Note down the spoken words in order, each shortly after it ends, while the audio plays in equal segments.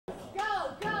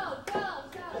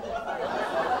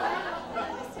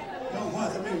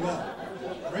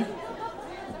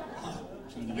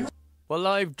Well,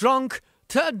 I've drunk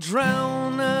to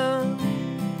drown.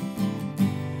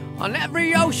 On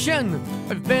every ocean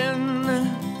I've been.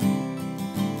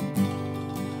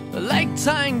 Lake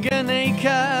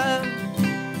Tanganyika,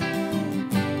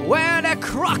 where the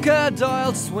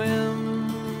crocodiles swim.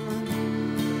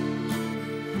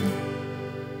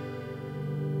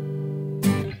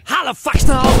 Halifax,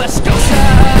 Nova Scotia,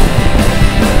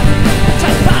 to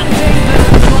Van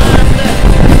Diemen's Land.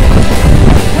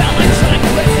 Well, I drank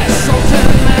with the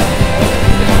Sultan.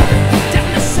 Down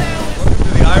the sail. Welcome to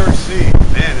the Irish Sea.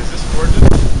 Man, is this gorgeous?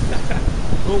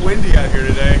 A little windy out here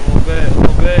today. A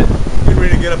little bit. Getting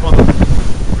ready to get up on the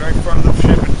very front of the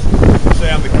ship and say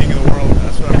I'm the king of the world.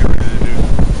 That's what I'm getting ready to do.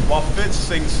 While Fitz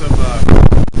sings some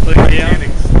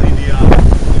Titanic, Celine Dion.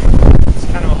 It's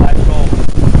kind of a high goal.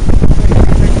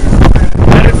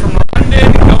 Headed from London,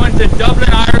 going to Dublin,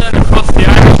 Ireland, across the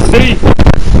Irish Sea.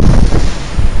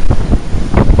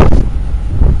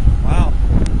 Wow.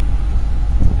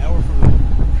 Now we're from the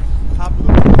top of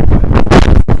the world.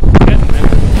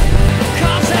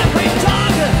 Cause every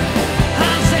dog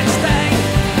has its day.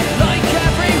 Like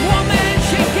every woman,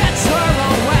 she gets her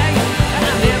own way.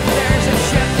 And if there's a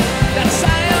ship that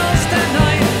sails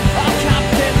tonight, I'll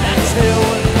captain that too.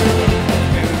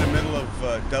 And in the middle of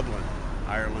Dublin,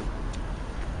 Ireland.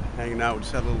 Hanging out, we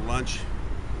just had a little lunch.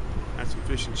 Had some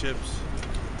fish and chips,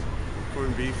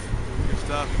 corned beef, good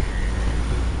stuff.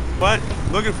 But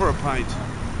looking for a pint,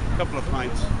 a couple of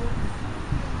pints.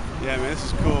 Yeah, man, this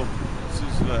is cool. This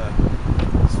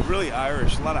is really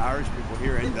Irish. A lot of Irish people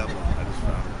here in Dublin. I just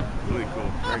found really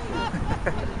cool, very cool.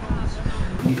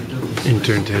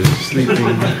 Intern Ted is sleeping, so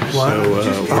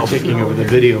we're taking over the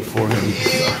video for him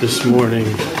this morning,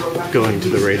 going to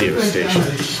the radio station.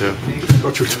 So,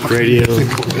 radio in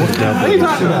Dublin.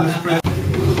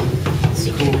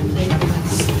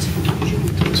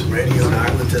 Some radio in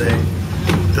Ireland today.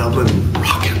 Dublin,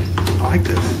 rocking. I like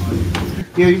this.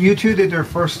 Yeah, you two did their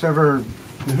first ever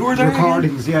Who are they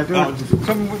recordings. again? Yeah,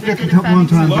 they took one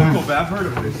time. Local, I've heard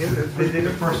of it. They did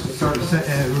the first sort of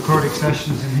recording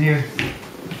sessions in here.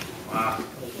 Wow.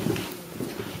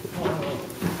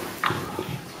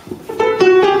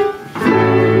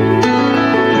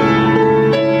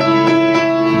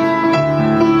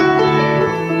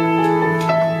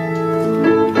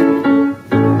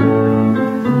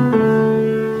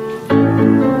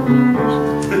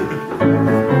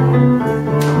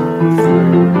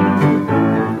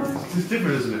 It's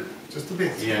different, isn't it? Just a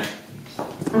bit. Yeah.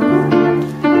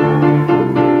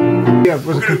 Yeah,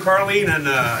 We're going to do Carlene and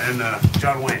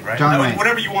John Wayne, right? John Wayne.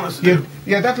 Whatever you want us to do.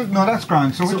 Yeah, that's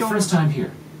grand. So, So first time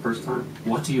here. First time.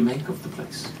 What do you make of the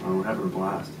place? Oh, we're having a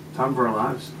blast. Time of our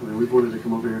lives. I mean, we've wanted to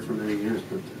come over here for many years,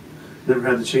 but never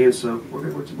had the chance, so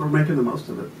we're making the most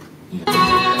of it.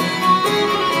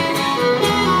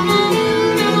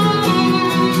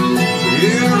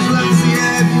 Years lazy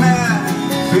at night,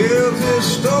 filled his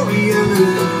story, and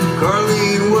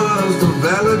Carlene was the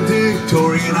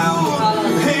valedictorian.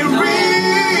 Hey,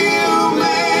 real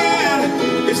man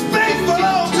is faithful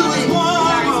to his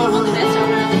woman,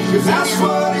 'cause that's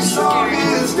what he saw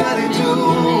his daddy do.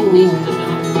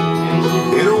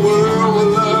 In a world where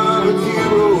love and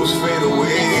heroes fade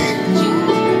away,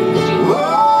 oh,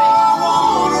 I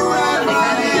wanna ride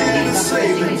right in and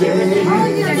save the day. I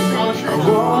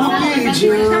wanna be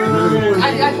John. I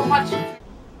can watch it.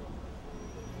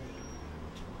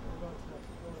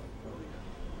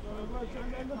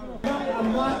 I'm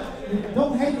not,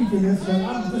 don't hate me for this, but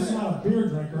I'm just not a beer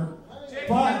drinker.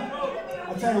 But,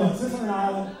 I'll tell you what, since I'm an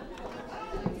island,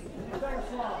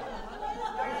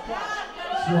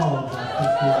 swallow,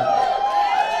 that's good.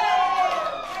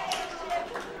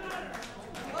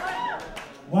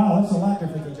 Wow, that's a lack of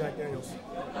thinking Jack Daniels.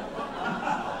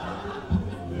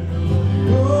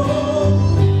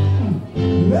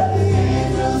 Let the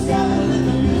angels guide, let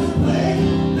the music play,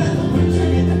 let the preacher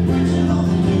get the preaching on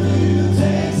the new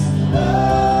takes.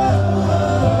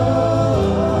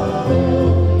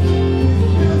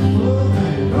 Beautiful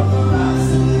day, brother, I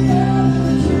see the air and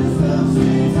the church bells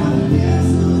ring, time to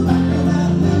dance in the back of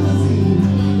that limousine.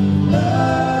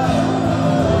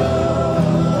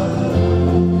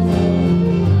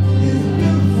 It's a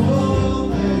beautiful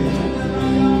day.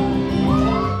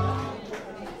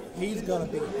 He's gonna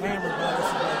be hammered by this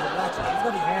one. Watch it. He's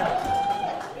gonna be hammered.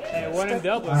 Hey, one in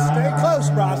Dublin. Stay close,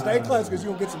 bro. Stay close because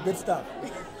you'll get some good stuff.